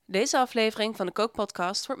Deze aflevering van de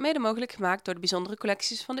Kookpotcast wordt mede mogelijk gemaakt door de bijzondere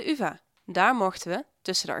collecties van de UvA. Daar mochten we,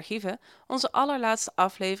 tussen de archieven, onze allerlaatste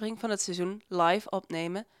aflevering van het seizoen live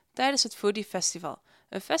opnemen tijdens het Foodie Festival.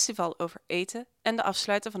 Een festival over eten en de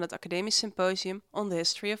afsluiter van het academisch symposium On the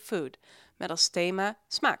History of Food, met als thema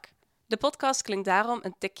smaak. De podcast klinkt daarom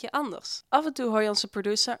een tikje anders. Af en toe hoor je onze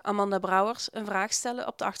producer Amanda Brouwers een vraag stellen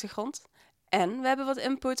op de achtergrond. En we hebben wat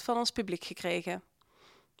input van ons publiek gekregen.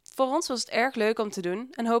 Voor ons was het erg leuk om te doen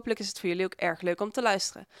en hopelijk is het voor jullie ook erg leuk om te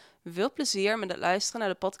luisteren. Veel plezier met het luisteren naar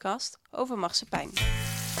de podcast over marsepein. We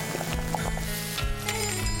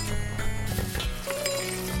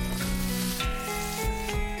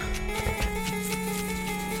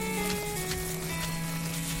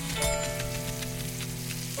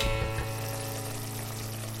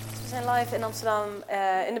zijn live in Amsterdam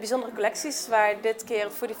in de bijzondere collecties waar dit keer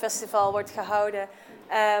het Foodie Festival wordt gehouden.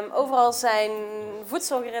 Overal zijn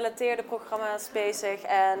voedselgerelateerde programma's bezig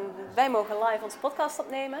en wij mogen live onze podcast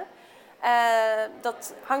opnemen.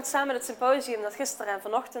 Dat hangt samen met het symposium dat gisteren en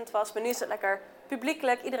vanochtend was, maar nu is het lekker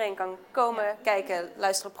publiekelijk. Iedereen kan komen, kijken,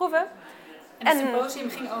 luisteren, proeven. En het symposium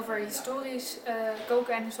ging over historisch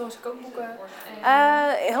koken en historische kookboeken?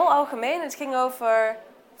 Heel algemeen, het ging over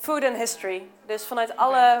food and history. Dus vanuit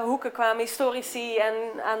alle hoeken kwamen historici en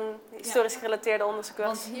aan historisch gerelateerde onderzoekers.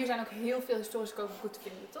 Want hier zijn ook heel veel historische kookboeken te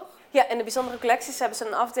vinden, toch? Ja, in de bijzondere collecties hebben ze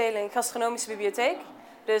een afdeling gastronomische bibliotheek.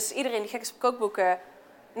 Dus iedereen die gek is op kookboeken,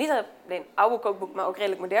 niet alleen oude kookboeken, maar ook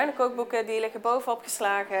redelijk moderne kookboeken, die liggen bovenop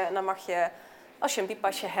geslagen. En daar mag je, als je een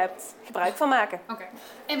biepasje hebt, gebruik van maken. Oké.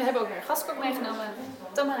 En we hebben ook weer een gastkok meegenomen.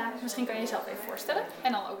 Tamara, misschien kan je jezelf even voorstellen.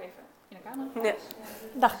 En dan ook even in de camera. Ja.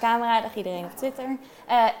 Dag camera, dag iedereen op Twitter.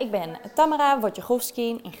 Ik ben Tamara Vojtechovska,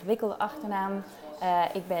 een ingewikkelde achternaam.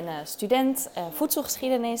 Ik ben student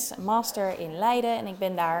voedselgeschiedenis, master in Leiden. En ik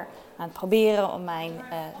ben daar aan het proberen om mijn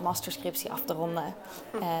masterscriptie af te ronden.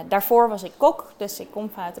 Daarvoor was ik kok, dus ik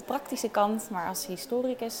kom vanuit de praktische kant. Maar als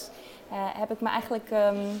historicus heb ik me eigenlijk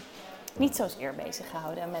niet zozeer bezig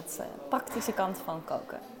gehouden met de praktische kant van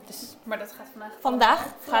koken. Dus Maar dat gaat vandaag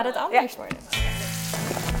gaat het anders worden.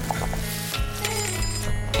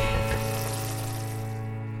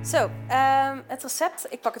 Zo, het recept.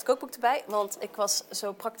 Ik pak het kookboek erbij, want ik was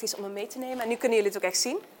zo praktisch om hem mee te nemen. En nu kunnen jullie het ook echt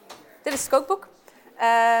zien. Dit is het kookboek.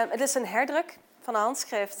 Het is een herdruk van een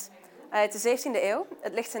handschrift uit de 17e eeuw.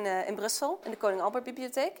 Het ligt in Brussel, in de Koning Albert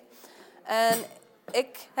Bibliotheek. En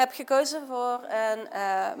ik heb gekozen voor een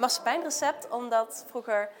marsepeinrecept, omdat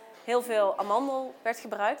vroeger heel veel amandel werd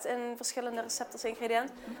gebruikt in verschillende recepten als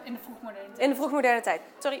ingrediënt. In de vroegmoderne tijd? In de vroegmoderne tijd,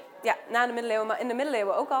 sorry. Ja, na de middeleeuwen, maar in de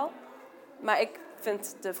middeleeuwen ook al. Maar ik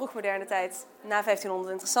vind de vroegmoderne tijd na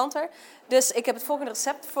 1500 interessanter. Dus ik heb het volgende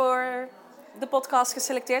recept voor de podcast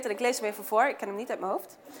geselecteerd. En ik lees hem even voor. Ik ken hem niet uit mijn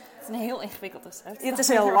hoofd. Het is een heel ingewikkeld recept. Het is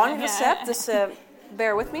een heel lang recept, dus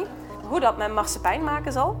bear with me. Hoe dat men marsepein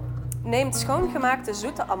maken zal. Neemt schoongemaakte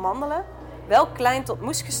zoete amandelen, wel klein tot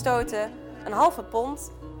moes gestoten, een halve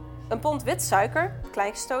pond, een pond wit suiker,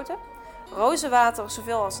 klein gestoten, rozenwater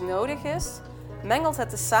zoveel als nodig is, mengelt het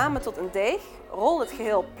tezamen tot een deeg, rol het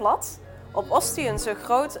geheel plat, op ostien zo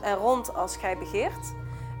groot en rond als gij begeert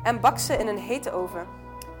en bak ze in een hete oven.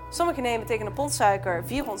 Sommigen nemen tegen een pond suiker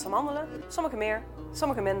 4 ons amandelen, sommigen meer,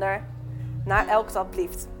 sommigen minder, naar elk dat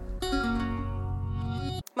blieft.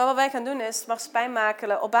 Maar wat wij gaan doen is marsepein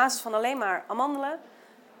maken op basis van alleen maar amandelen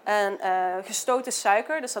en gestoten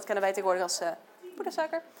suiker, dus dat kennen wij tegenwoordig als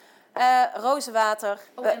poedersuiker, rozenwater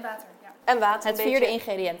en water. en water. Het vierde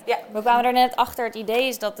ingrediënt. Ja. We kwamen er net achter. Het idee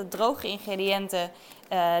is dat de droge ingrediënten,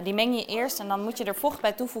 die meng je eerst. En dan moet je er vocht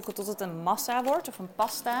bij toevoegen tot het een massa wordt of een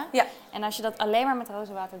pasta. Ja. En als je dat alleen maar met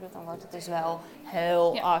rozenwater doet, dan wordt het dus wel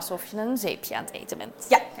heel alsof je een zeepje aan het eten bent.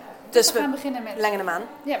 Ja. Dus we gaan beginnen met... lengen hem aan.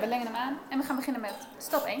 Ja, we lengen hem aan. En we gaan beginnen met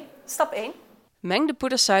stap 1. Stap 1. Meng de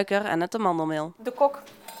poedersuiker en het amandelmeel. De kok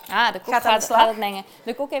de kok gaat het mengen.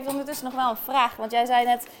 De kok heeft ondertussen nog wel een vraag. Want jij zei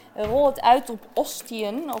net, rol het uit op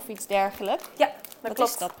ostien of iets dergelijks. Ja, dat Wat klopt.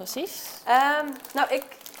 is dat precies? Nou, ik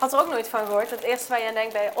had er ook nooit van gehoord. Het eerste waar je aan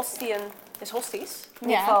denkt bij ostien is hosties. In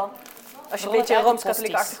ieder geval, als je een beetje een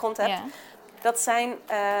Rooms-Katholieke achtergrond hebt. Ja. Dat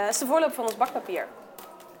is de voorloper van ons bakpapier.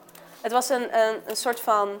 Het was een soort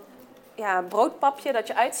van broodpapje dat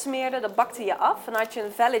je uitsmeerde. Dat bakte je af. En dan had je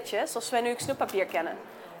een velletje, zoals wij nu snoeppapier kennen.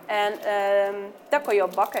 En daar kon je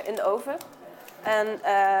op bakken in de oven. En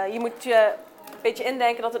je moet je een beetje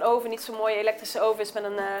indenken dat een oven niet zo'n mooie elektrische oven is met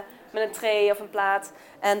een tray of een plaat.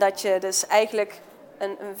 En dat je dus eigenlijk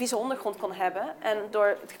een vieze ondergrond kon hebben. En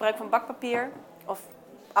door het gebruik van bakpapier of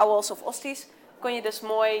ouwels of osties kon je dus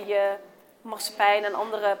mooi je marsepein en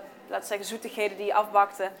andere, laten we zeggen, zoetigheden die je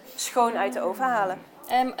afbakte, schoon uit de oven halen.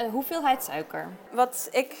 Hoeveelheid suiker? Wat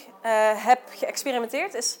ik heb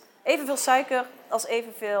geëxperimenteerd is evenveel suiker als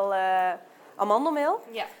evenveel amandelmeel.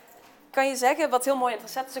 Ja. Kan je zeggen, wat heel mooi in het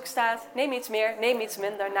receptstuk staat, neem iets meer, neem iets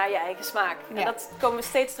minder naar je eigen smaak. Ja. En dat komen we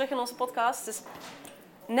steeds terug in onze podcast. Dus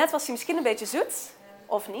net was hij misschien een beetje zoet,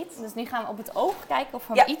 of niet. Dus nu gaan we op het oog kijken of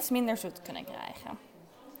we hem iets minder zoet kunnen krijgen.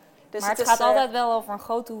 Dus maar het gaat altijd wel over een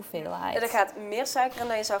grote hoeveelheid. Er gaat meer suiker in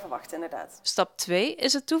dan je zou verwachten, inderdaad. Stap 2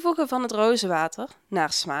 is het toevoegen van het rozenwater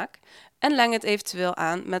naar smaak. En leng het eventueel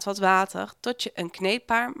aan met wat water tot je een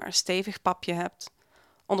kneedbaar maar stevig papje hebt.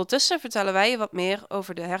 Ondertussen vertellen wij je wat meer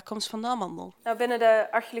over de herkomst van de amandel. Nou, binnen de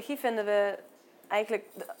archeologie vinden we eigenlijk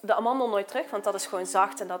de amandel nooit terug, want dat is gewoon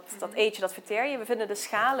zacht en dat eet je, dat verteer je. We vinden de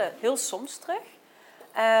schalen heel soms terug.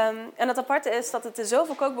 En het aparte is dat het in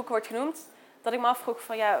zoveel kookboeken wordt genoemd, dat ik me afvroeg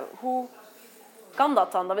van ja, hoe kan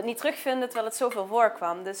dat dan? Dat we het niet terugvinden terwijl het zoveel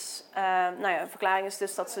voorkwam. Dus een verklaring is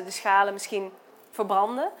dus dat ze de schalen misschien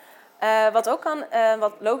verbranden. Wat ook kan,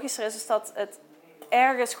 wat logischer is dat het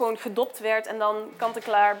ergens gewoon gedopt werd en dan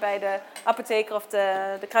kant-en-klaar bij de apotheker of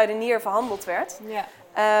de kruidenier verhandeld werd.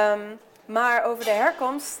 Ja. Maar over de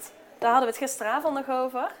herkomst, daar hadden we het gisteravond nog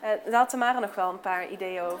over. Daar had Tamara nog wel een paar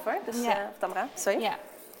ideeën over. Dus Tamara, sorry. Ja.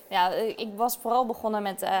 Ja, ik was vooral begonnen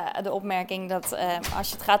met de opmerking dat als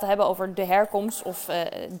je het gaat hebben over de herkomst of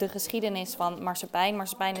de geschiedenis van marsepein.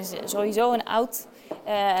 Marsepein is sowieso een oud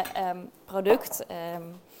product.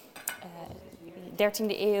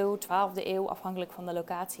 13e eeuw, 12e eeuw, afhankelijk van de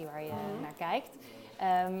locatie waar je naar kijkt.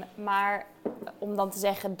 Maar om dan te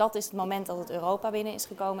zeggen dat is het moment dat het Europa binnen is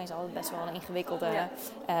gekomen, is altijd best wel een ingewikkelde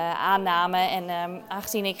aanname. En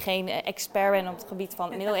aangezien ik geen expert ben op het gebied van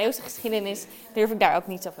middeleeuwse geschiedenis, durf ik daar ook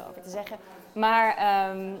niet zoveel over te zeggen. Maar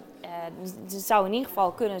het zou in ieder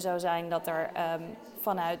geval kunnen zo zijn dat er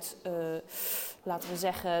vanuit, laten we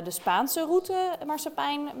zeggen, de Spaanse route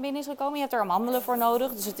marsepein binnen is gekomen. Je hebt er amandelen voor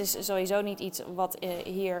nodig, dus het is sowieso niet iets wat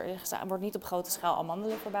hier wordt niet op grote schaal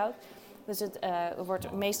amandelen verbouwd. Dus het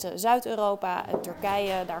wordt meeste Zuid-Europa,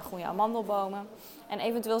 Turkije, daar groeien amandelbomen. En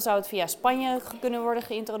eventueel zou het via Spanje kunnen worden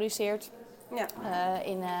geïntroduceerd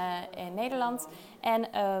in Nederland. En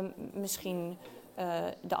misschien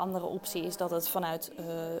de andere optie is dat het vanuit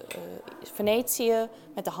Venetië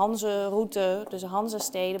met de Hanze-route, dus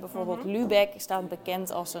Hanze-steden, bijvoorbeeld Lübeck staat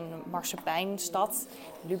bekend als een marsepeinstad.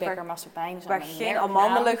 Lübecker marsepein. Waar geen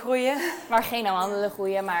amandelen groeien. Waar geen amandelen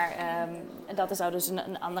groeien, maar dat zou dus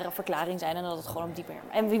een andere verklaring zijn en dat het gewoon op dieper.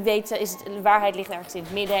 En wie weet de waarheid ligt ergens in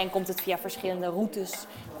het midden en komt het via verschillende routes,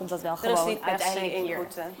 komt dat wel gewoon uiteindelijk hier.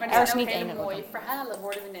 Route. Maar er zijn ook hele mooie verhalen,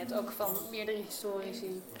 hoorden we net ook van meerdere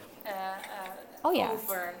historici.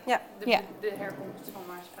 Over de herkomst van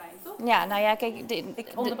marsepein, toch? Ja, nou ja, kijk...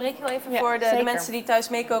 Ik onderbreek heel even voor de mensen die thuis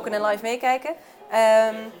meekoken en live meekijken.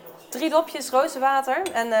 3 dopjes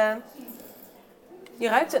rozenwater en je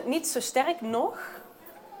ruikt het niet zo sterk nog.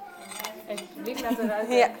 Even het publiek laten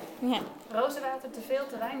ruiken. Ja. Rozenwater, te veel,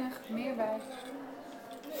 te weinig, meer bij.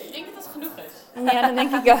 Ik denk dat het genoeg is. Ja, dat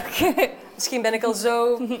denk ik ook. Misschien ben ik al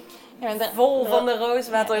zo vol van de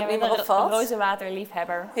rozenwater dat ik niet meer opvalt. Een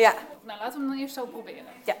rozenwaterliefhebber. Ja. Nou, laten we hem dan eerst zo proberen.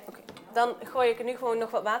 Ja, oké. Dan gooi ik er nu gewoon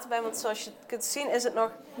nog wat water bij, want zoals je kunt zien is het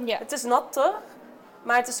nog... Ja. Het is natter,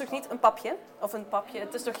 maar het is toch niet een papje? Of een papje,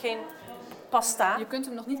 het is toch geen pasta? Je kunt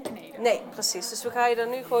hem nog niet kneden. Nee, precies. Dus we gaan je er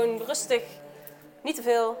nu gewoon rustig, niet te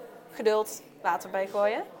veel geduld, water bij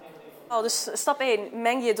gooien. Dus stap 1,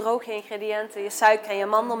 meng je droge ingrediënten, je suiker en je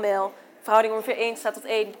amandelmeel. Verhouding ongeveer 1 staat tot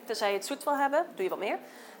 1, tenzij je het zoet wil hebben, doe je wat meer.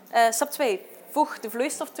 Stap 2, voeg de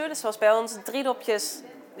vloeistof toe. Dus zoals bij ons 3 dopjes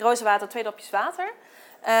rozenwater, 2 dopjes water.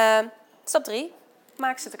 Stap 3,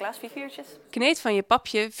 maak Sinterklaasfiguurtjes. Kneed van je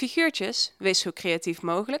papje figuurtjes, wees zo creatief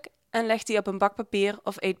mogelijk en leg die op een bakpapier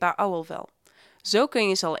of eetbaar ouwelvel. Zo kun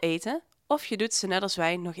je ze al eten of je doet ze net als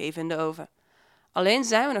wij nog even in de oven. Alleen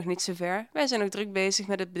zijn we nog niet zo ver. Wij zijn nog druk bezig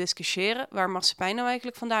met het bediscussiëren waar marsepein nou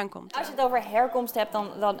eigenlijk vandaan komt. Als je het over herkomst hebt,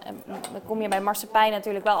 dan kom je bij marsepein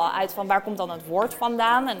natuurlijk wel al uit van waar komt dan het woord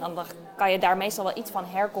vandaan. En dan kan je daar meestal wel iets van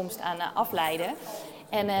herkomst aan afleiden.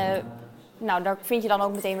 En daar vind je dan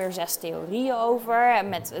ook meteen weer 6 theorieën over. En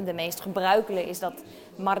met de meest gebruikelijke is dat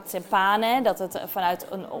marchepeijn, dat het vanuit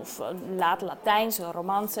een laat Latijns, een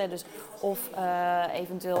Romance, dus of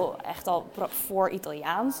eventueel echt al voor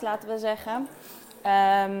Italiaans, laten we zeggen.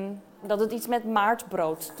 Dat het iets met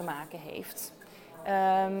maartbrood te maken heeft.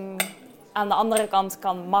 Aan de andere kant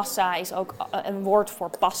kan massa is ook een woord voor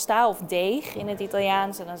pasta of deeg in het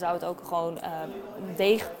Italiaans. En dan zou het ook gewoon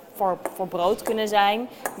deeg voor brood kunnen zijn,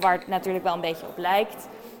 waar het natuurlijk wel een beetje op lijkt.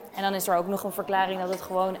 En dan is er ook nog een verklaring dat het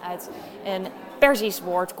gewoon uit een Perzisch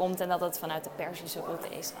woord komt en dat het vanuit de Perzische route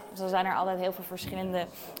is. Dus er zijn er altijd heel veel verschillende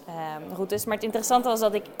routes. Maar het interessante was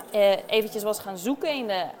dat ik eventjes was gaan zoeken in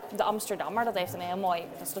de Amsterdammer. Dat heeft een heel mooi,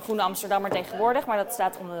 dat is de Groene Amsterdammer tegenwoordig, maar dat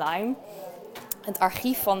staat online. Het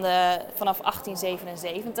archief vanaf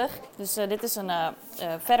 1877. Dus dit is een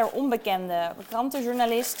verder onbekende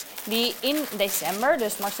krantenjournalist die in december,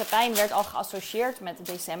 dus Marchepeijn werd al geassocieerd met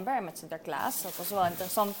december en met Sinterklaas. Dat was wel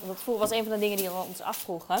interessant, want dat was een van de dingen die we ons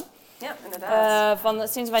afvroegen. Ja,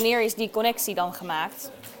 inderdaad. Sinds wanneer is die connectie dan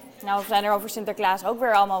gemaakt? Nou, zijn er over Sinterklaas ook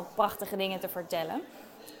weer allemaal prachtige dingen te vertellen.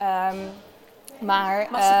 Maar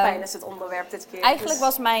marsepein is het onderwerp dit keer. Eigenlijk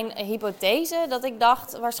was mijn hypothese dat ik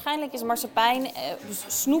dacht, waarschijnlijk is marsepein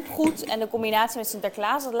snoepgoed en de combinatie met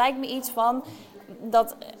Sinterklaas, dat lijkt me iets van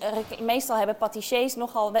dat meestal hebben patissiers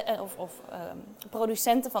nogal, of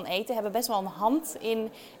producenten van eten, hebben best wel een hand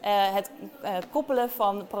in het koppelen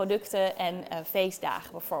van producten en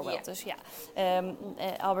feestdagen bijvoorbeeld. Ja. Dus ja,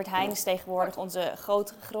 Albert Heijn is tegenwoordig onze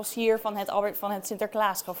groot grossier van het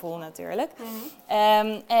Sinterklaasgevoel natuurlijk.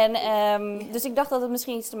 Mm-hmm. Dus ik dacht dat het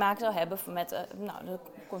misschien iets te maken zou hebben met de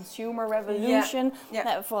Consumer Revolution. Ja.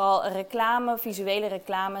 Ja. Vooral reclame, visuele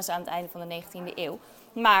reclames aan het einde van de 19e eeuw.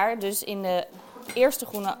 Maar dus in de eerste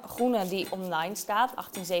groene die online staat,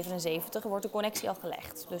 1877, wordt de connectie al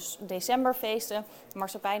gelegd. Dus decemberfeesten,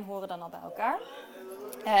 marsepein horen dan al bij elkaar.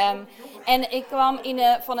 En ik kwam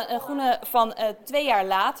van een groene van 2 jaar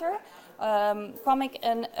later, kwam ik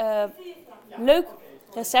een leuk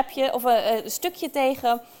receptje of een stukje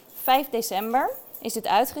tegen. 5 december is dit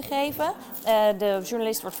uitgegeven. De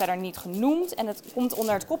journalist wordt verder niet genoemd en het komt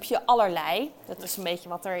onder het kopje allerlei. Dat is een beetje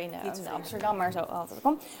wat er in de Amsterdam maar zo altijd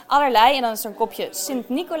komt. Allerlei, en dan is er een kopje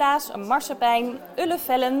Sint-Nicolaas, een marsepein,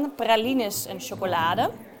 ullevellen, pralines en chocolade.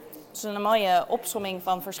 Dus een mooie opsomming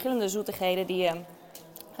van verschillende zoetigheden die je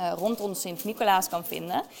rondom Sint-Nicolaas kan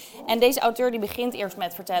vinden. En deze auteur die begint eerst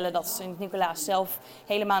met vertellen dat Sint-Nicolaas zelf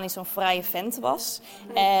helemaal niet zo'n vrije vent was.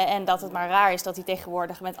 En dat het maar raar is dat hij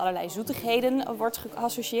tegenwoordig met allerlei zoetigheden wordt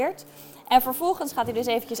geassocieerd. En vervolgens gaat hij dus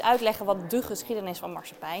eventjes uitleggen wat de geschiedenis van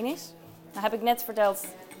marsepein is. Nou heb ik net verteld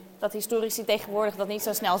dat historici tegenwoordig dat niet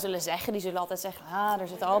zo snel zullen zeggen. Die zullen altijd zeggen, er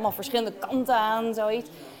zitten allemaal verschillende kanten aan, zoiets.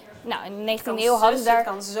 Nou, in de 19e eeuw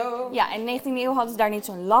hadden ze daar niet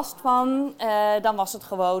zo'n last van. Dan was het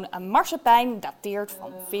gewoon een marsepein, dateert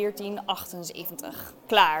van 1478.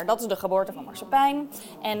 Klaar, dat is de geboorte van marsepein.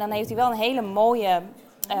 En dan heeft hij wel een hele mooie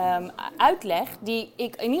uitleg, die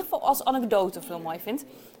ik in ieder geval als anekdote veel mooi vind.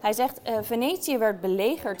 Hij zegt, Venetië werd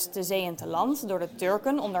belegerd te zee en te land door de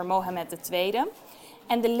Turken onder Mohammed II.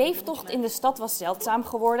 En de leeftocht in de stad was zeldzaam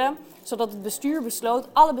geworden, zodat het bestuur besloot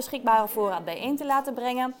alle beschikbare voorraad bijeen te laten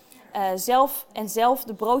brengen. Zelf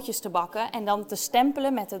de broodjes te bakken en dan te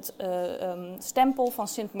stempelen met het stempel van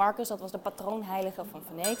Sint Marcus, dat was de patroonheilige van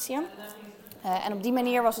Venetië. En op die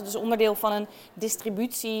manier was het dus onderdeel van een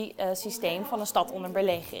distributiesysteem van een stad onder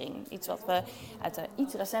belegering. Iets wat we uit de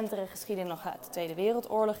iets recentere geschiedenis nog uit de Tweede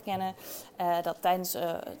Wereldoorlog kennen. Dat tijdens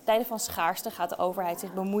tijden van schaarste gaat de overheid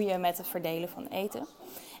zich bemoeien met het verdelen van eten.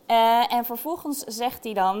 En vervolgens zegt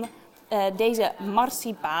hij dan deze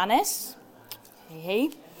marsipanes,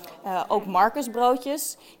 ook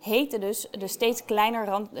Marcusbroodjes, heten dus de steeds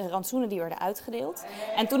kleiner rantsoenen die werden uitgedeeld.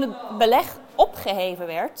 En toen het beleg opgeheven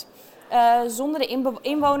werd, zonden de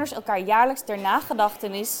inwoners elkaar jaarlijks ter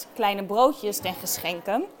nagedachtenis kleine broodjes ten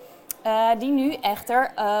geschenke. Die nu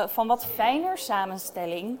echter van wat fijner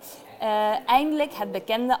samenstelling eindelijk het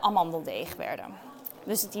bekende amandeldeeg werden.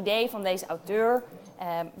 Dus het idee van deze auteur,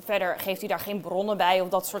 verder geeft hij daar geen bronnen bij of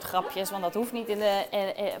dat soort grapjes, want dat hoeft niet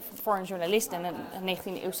voor een journalist en een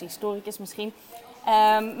 19e-eeuwse historicus misschien.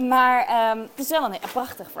 Maar het is wel een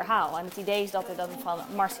prachtig verhaal. En het idee is dat er dan van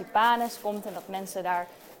marsipanes komt en dat mensen daar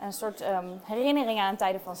een soort herinnering aan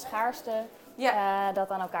tijden van schaarste dat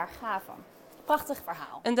aan elkaar gaven. Prachtig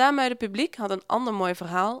verhaal. En daarmee het publiek had een ander mooi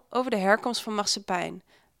verhaal over de herkomst van marsepein.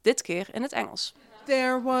 Dit keer in het Engels.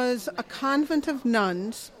 There was a convent of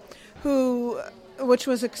nuns which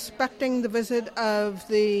was expecting the visit of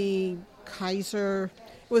the Kaiser.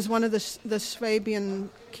 It was one of the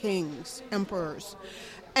Swabian kings, emperors.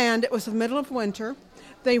 And it was the middle of winter.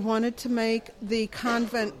 They wanted to make the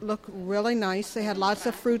convent look really nice. They had lots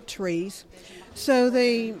of fruit trees. So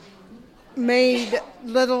they made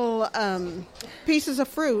little pieces of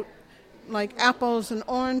fruit, like apples and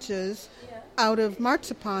oranges, out of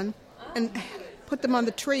marzipan and put them on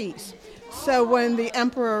the trees. So when the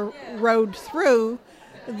emperor rode through,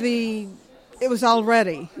 it was all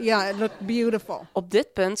ready. Yeah, it looked beautiful. Op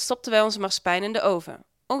dit punt stopten wij onze marsepein in de oven.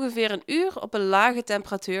 Ongeveer een uur op een lage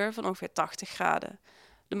temperatuur van ongeveer 80 graden.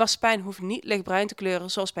 De marsepein hoeft niet lichtbruin te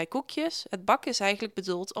kleuren zoals bij koekjes. Het bakken is eigenlijk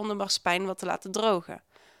bedoeld om de marsepein wat te laten drogen.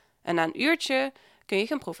 En na een uurtje kun je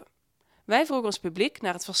gaan proeven. Wij vroegen ons publiek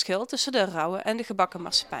naar het verschil tussen de rauwe en de gebakken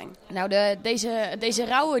marsepein. Nou, deze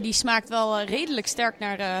rauwe die smaakt wel redelijk sterk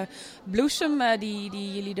naar bloesem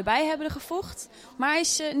die jullie erbij hebben gevoegd. Maar hij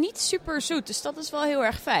is niet super zoet, dus dat is wel heel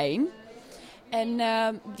erg fijn. En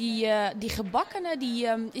die gebakkene die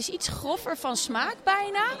is iets grover van smaak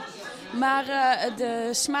bijna. Maar de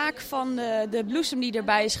smaak van de bloesem die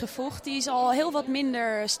erbij is gevoegd, die is al heel wat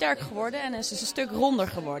minder sterk geworden en is dus een stuk ronder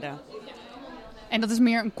geworden. En dat is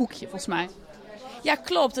meer een koekje volgens mij. Ja,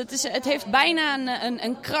 klopt. Het heeft bijna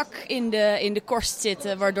een krak in de korst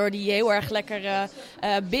zitten, waardoor die heel erg lekker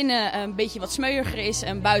binnen een beetje wat smeuiger is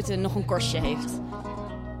en buiten nog een korstje heeft.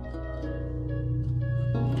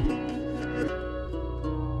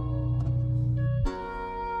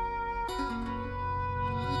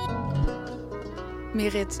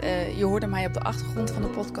 Merit, je hoorde mij op de achtergrond van de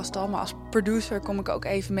podcast al, maar als producer kom ik ook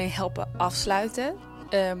even mee helpen afsluiten.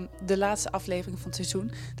 De laatste aflevering van het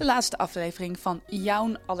seizoen. De laatste aflevering van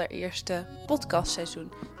jouw allereerste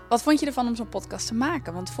podcastseizoen. Wat vond je ervan om zo'n podcast te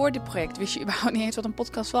maken? Want voor dit project wist je überhaupt niet eens wat een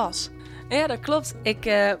podcast was. Ja, dat klopt.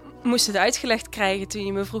 Ik moest het uitgelegd krijgen toen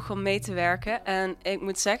je me vroeg om mee te werken. En ik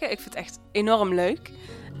moet zeggen, ik vind het echt enorm leuk.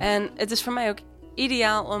 En het is voor mij ook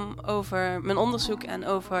ideaal om over mijn onderzoek en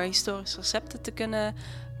over historische recepten te kunnen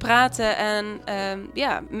praten. En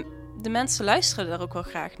de mensen luisteren daar ook wel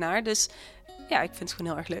graag naar. Dus ja, ik vind het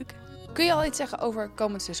gewoon heel erg leuk. Kun je al iets zeggen over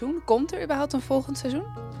komend seizoen? Komt er überhaupt een volgend seizoen?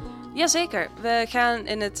 Jazeker. We gaan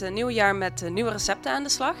in het nieuwe jaar met nieuwe recepten aan de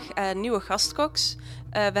slag. Nieuwe gastkoks.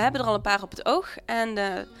 We hebben er al een paar op het oog. En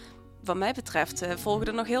wat mij betreft volgen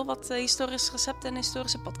er nog heel wat historische recepten en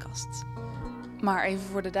historische podcasts. Maar even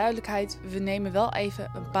voor de duidelijkheid, we nemen wel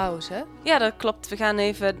even een pauze. Ja, dat klopt. We gaan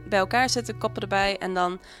even bij elkaar zitten, koppen erbij en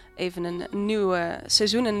dan even een nieuw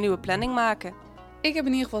seizoen en een nieuwe planning maken. Ik heb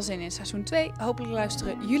in ieder geval zin in seizoen 2. Hopelijk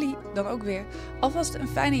luisteren jullie dan ook weer. Alvast een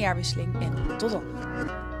fijne jaarwisseling en tot dan.